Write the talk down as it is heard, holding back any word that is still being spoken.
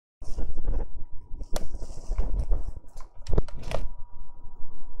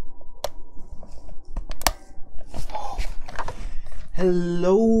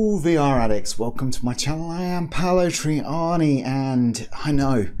Hello VR addicts, welcome to my channel. I am Paolo Trianni, and I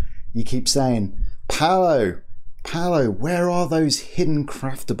know you keep saying, Paolo, where are those hidden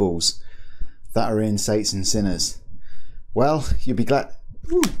craftables that are in Saints and Sinners? Well, you'll be glad.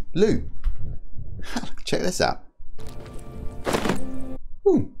 Ooh, loot. Check this out.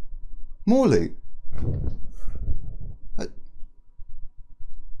 Ooh, more loot.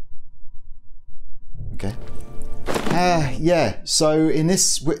 Okay. Yeah, so in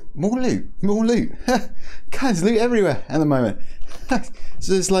this, more loot. Guys, loot everywhere at the moment.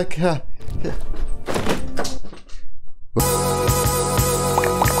 So it's like,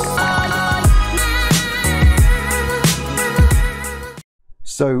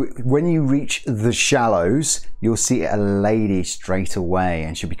 So when you reach the shallows, you'll see a lady straight away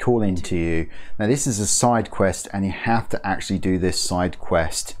and she'll be calling to you. Now this is a side quest and you have to actually do this side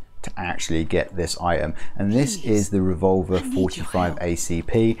quest to actually get this item, and this is the revolver 45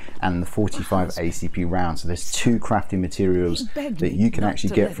 ACP and the 45 ACP round. So there's two crafting materials that you can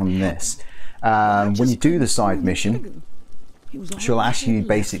actually get from this. When you do the side mission, she'll ask you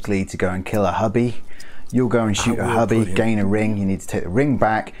basically to go and kill a hubby. You'll go and shoot a hubby, gain a ring, you need to take the ring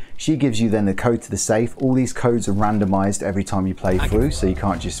back. She gives you then the code to the safe. All these codes are randomized every time you play through, so you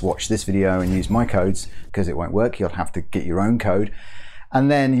can't just watch this video and use my codes because it won't work. You'll have to get your own code. And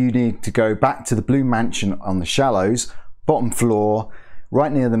then you need to go back to the blue mansion on the shallows, bottom floor,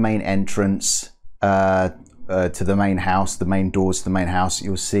 right near the main entrance to the main house, the main doors to the main house.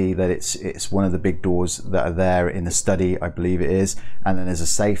 You'll see that it's one of the big doors that are there in the study, I believe it is. And then there's a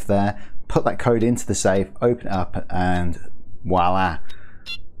safe there. Put that code into the safe, open it up, and voila.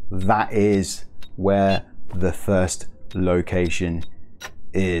 That is where the first location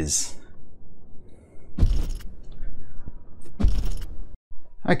is.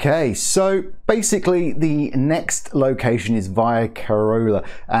 Okay, so basically the next location is via Carolla,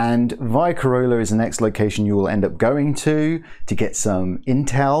 and via Carolla is the next location you will end up going to get some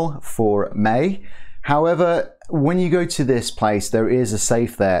intel for May. However, when you go to this place, there is a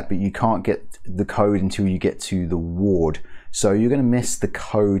safe there, but you can't get the code until you get to the ward. So you're going to miss the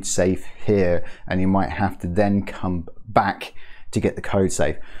code safe here, and you might have to then come back to get the code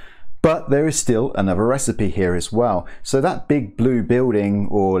safe. But there is still another recipe here as well. So that big blue building,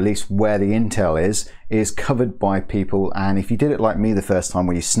 or at least where the intel is covered by people. And if you did it like me the first time,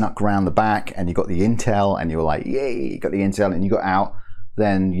 where you snuck around the back and you got the intel and you were like, yay, you got the intel and you got out,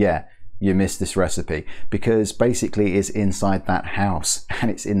 then yeah, you missed this recipe, because basically it's inside that house and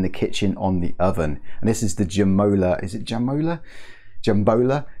it's in the kitchen on the oven. And this is the Jamola. Is it Jamola?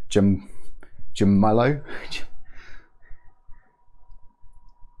 Jambola? Jamalo?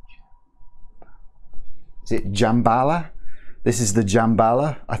 Is it Jambala? This is the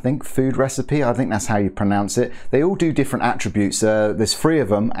Jambala, I think, food recipe. I think that's how you pronounce it. They all do different attributes. There's 3 of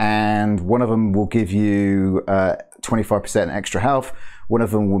them, and one of them will give you 25% extra health. One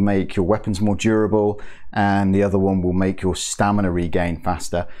of them will make your weapons more durable, and the other one will make your stamina regain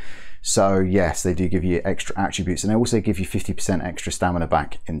faster. So yes, they do give you extra attributes, and they also give you 50% extra stamina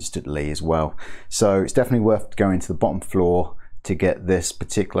back instantly as well. So it's definitely worth going to the bottom floor to get this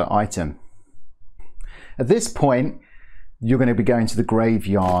particular item. At this point, you're going to be going to the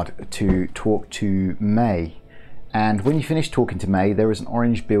graveyard to talk to May. And when you finish talking to May, there is an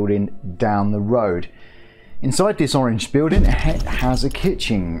orange building down the road. Inside this orange building, it has a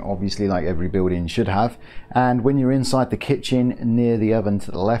kitchen, obviously like every building should have. And when you're inside the kitchen, near the oven to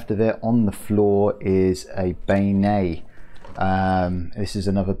the left of it, on the floor is a Beignet. This is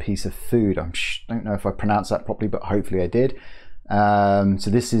another piece of food. I don't know if I pronounced that properly, but hopefully I did. So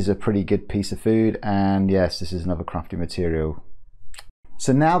this is a pretty good piece of food, and yes, this is another crafting material.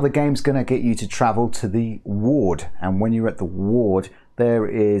 So now the game's going to get you to travel to the ward, and when you're at the ward, there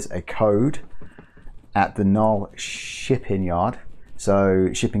is a code at the Null Shipping Yard.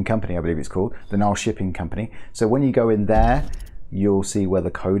 So shipping company, I believe it's called, the Null Shipping Company. So when you go in there, you'll see where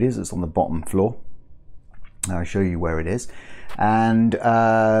the code is. It's on the bottom floor. I'll show you where it is. And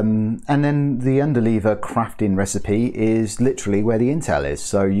then the underlever crafting recipe is literally where the intel is,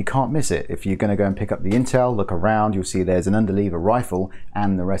 so you can't miss it. If you're going to go and pick up the intel, look around, you'll see there's an underlever rifle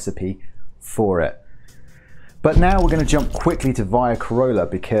and the recipe for it. But now we're going to jump quickly to via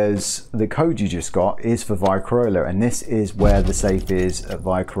Carolla, because the code you just got is for via Carolla, and this is where the safe is at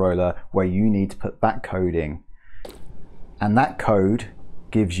via Carolla, where you need to put that code in. And that code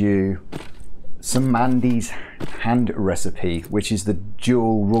gives you Samandi's hand recipe, which is the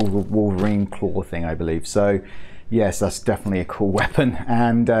dual Wolverine claw thing, I believe. So yes, that's definitely a cool weapon,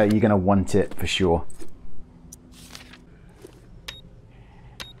 and you're going to want it for sure.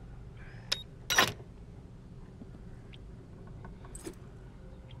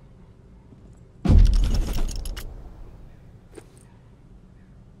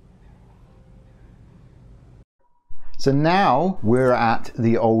 So now we're at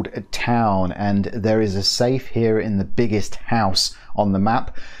the old town, and there is a safe here in the biggest house on the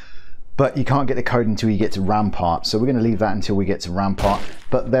map, but you can't get the code until you get to Rampart. So we're going to leave that until we get to Rampart.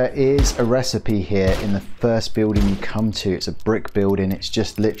 But there is a recipe here in the first building you come to. It's a brick building. It's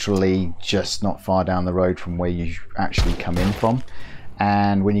just literally just not far down the road from where you actually come in from.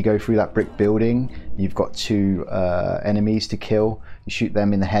 And when you go through that brick building, you've got two enemies to kill. You shoot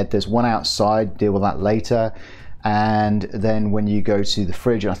them in the head. There's one outside, deal with that later. And then when you go to the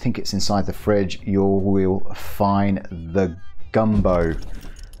fridge, I think it's inside the fridge, you will find the Gumbo.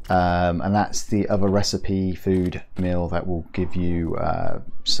 And that's the other recipe food meal that will give you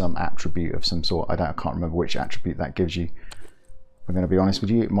some attribute of some sort. I can't remember which attribute that gives you. I'm going to be honest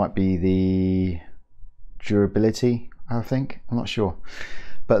with you, it might be the durability, I think. I'm not sure,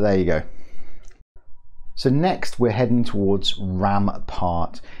 but there you go. So next we're heading towards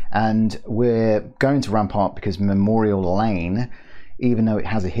Rampart, and we're going to Rampart because Memorial Lane, even though it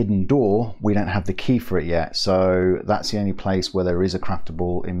has a hidden door, we don't have the key for it yet. So that's the only place where there is a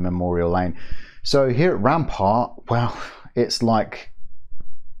craftable in Memorial Lane. So here at Rampart, well, it's like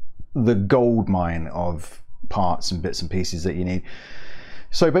the gold mine of parts and bits and pieces that you need.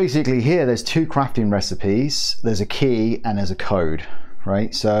 So basically here there's two crafting recipes, there's a key and there's a code,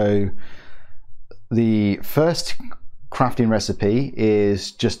 right? So the first crafting recipe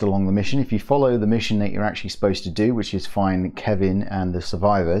is just along the mission. If you follow the mission that you're actually supposed to do, which is find Kevin and the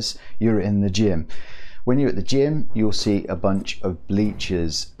survivors, you're in the gym. When you're at the gym, you'll see a bunch of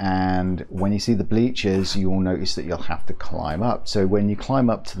bleachers, and when you see the bleachers, you'll notice that you'll have to climb up. So when you climb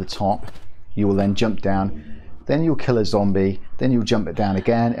up to the top, you will then jump down, then you'll kill a zombie, then you'll jump it down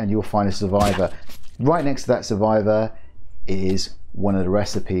again, and you'll find a survivor. Right next to that survivor is one of the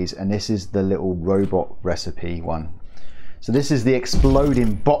recipes, and this is the little robot recipe one. So this is the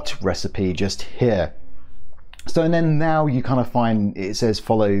exploding bot recipe just here. So and then now you kind of find, it says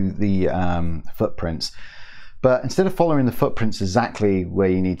follow the footprints, but instead of following the footprints exactly where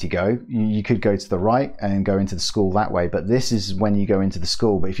you need to go, you could go to the right and go into the school that way, but this is when you go into the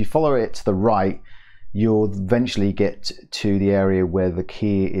school. But if you follow it to the right, you'll eventually get to the area where the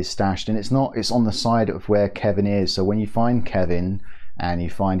key is stashed, and it's on the side of where Kevin is. So when you find Kevin and you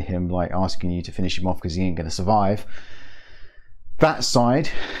find him like asking you to finish him off because he ain't going to survive, that side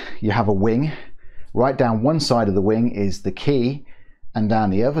you have a wing. Right down one side of the wing is the key, and down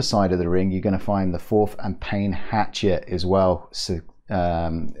the other side of the ring you're going to find the fourth and pain hatchet as well. So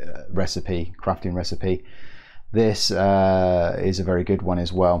crafting recipe. This is a very good one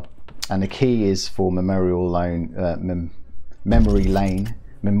as well, and the key is for Memorial Lane,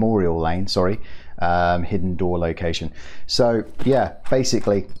 sorry, hidden door location. So yeah,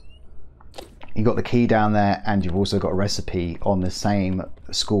 basically you got the key down there, and you've also got a recipe on the same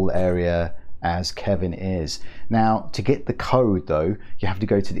school area as Kevin is. Now to get the code though, you have to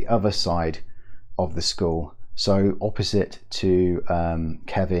go to the other side of the school, so opposite to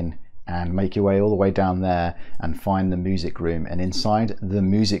Kevin, and make your way all the way down there and find the music room. And inside the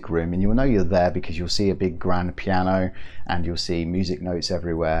music room, and you'll know you're there because you'll see a big grand piano and you'll see music notes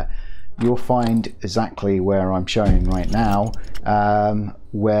everywhere, you'll find exactly where I'm showing right now,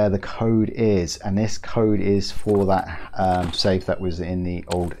 where the code is, and this code is for that safe that was in the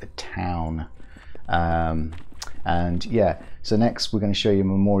old town. And yeah, so next we're going to show you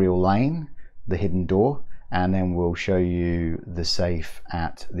Memorial Lane, the hidden door, and then we'll show you the safe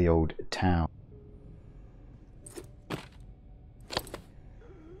at the old town.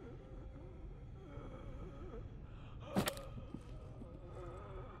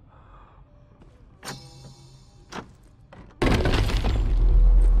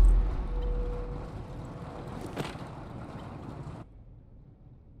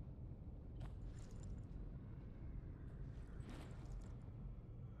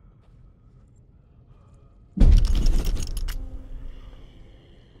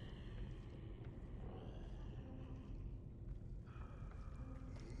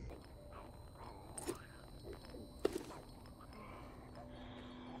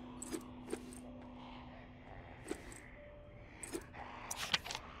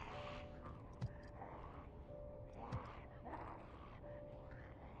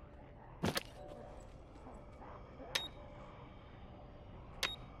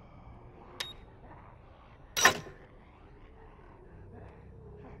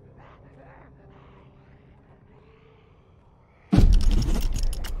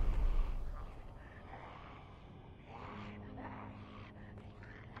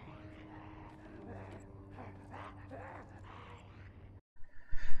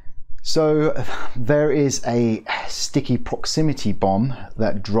 So there is a sticky proximity bomb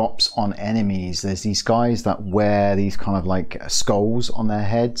that drops on enemies. There's these guys that wear these kind of like skulls on their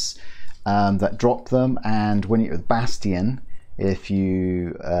heads that drop them, and when you're at the Bastion, if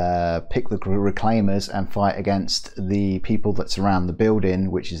you pick the reclaimers and fight against the people that surround the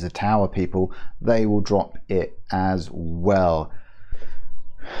building, which is the tower people, they will drop it as well.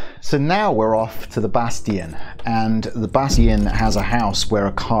 So now we're off to the Bastion, and the Bastion has a house where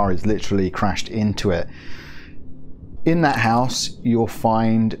a car is literally crashed into it. In that house you'll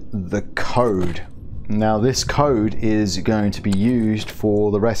find the code. Now this code is going to be used for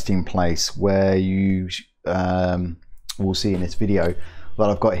the resting place, where you will see in this video that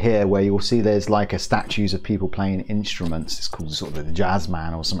I've got here, where you'll see there's like a statues of people playing instruments. It's called sort of the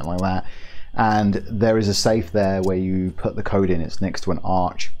Jazzman or something like that. And there is a safe there where you put the code in. It's next to an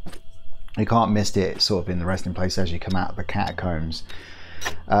arch. You can't miss it. It's sort of in the resting place as you come out of the catacombs.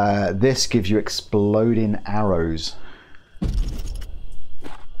 This gives you exploding arrows.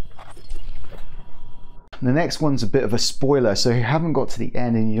 The next one's a bit of a spoiler, so you haven't got to the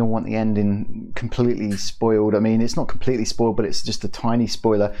end and you don't want the ending completely spoiled. I mean, it's not completely spoiled, but it's just a tiny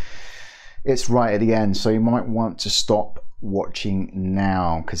spoiler. It's right at the end, so you might want to stop watching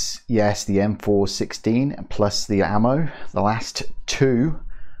now, because yes, the M416 plus the ammo, the last two,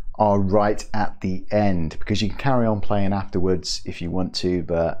 are right at the end, because you can carry on playing afterwards if you want to,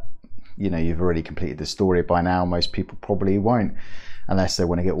 but you know, you've already completed the story by now. Most people probably won't, unless they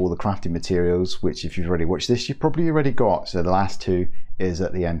want to get all the crafting materials, which if you've already watched this, you've probably already got. So the last two is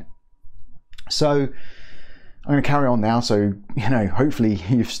at the end. So I'm going to carry on now, so you know, hopefully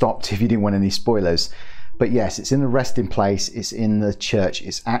you've stopped if you didn't want any spoilers. But yes, it's in the resting place, it's in the church,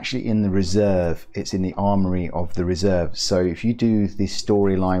 it's actually in the reserve, it's in the armory of the reserve. So if you do this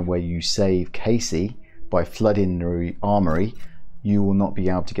storyline where you save Casey by flooding the armory, you will not be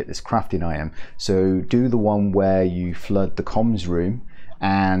able to get this crafting item. So do the one where you flood the comms room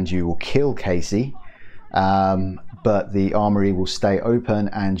and you will kill Casey, but the armory will stay open,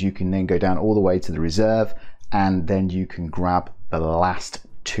 and you can then go down all the way to the reserve, and then you can grab the last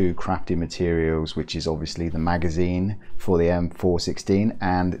two crafting materials, which is obviously the magazine for the M416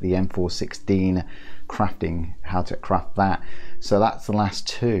 and the M416 crafting, how to craft that. So that's the last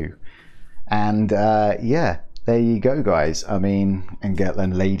two, and yeah, there you go guys. I mean, and get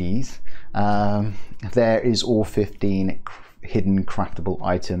them ladies, there is all 15 hidden craftable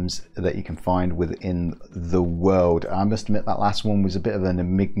items that you can find within the world. I must admit that last one was a bit of an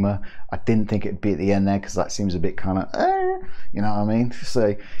enigma. I didn't think it'd be at the end there, because that seems a bit kind of you know what I mean. So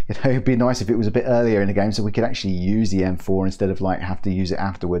you know, it'd be nice if it was a bit earlier in the game so we could actually use the M4 instead of like have to use it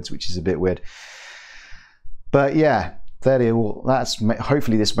afterwards, which is a bit weird. But yeah,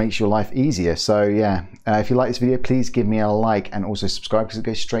 hopefully this makes your life easier. So yeah, if you like this video, please give me a like and also subscribe, because it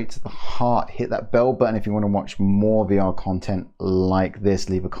goes straight to the heart. Hit that bell button if you want to watch more VR content like this.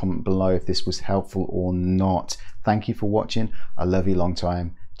 Leave a comment below if this was helpful or not. Thank you for watching. I love you long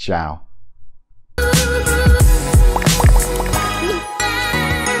time. Ciao.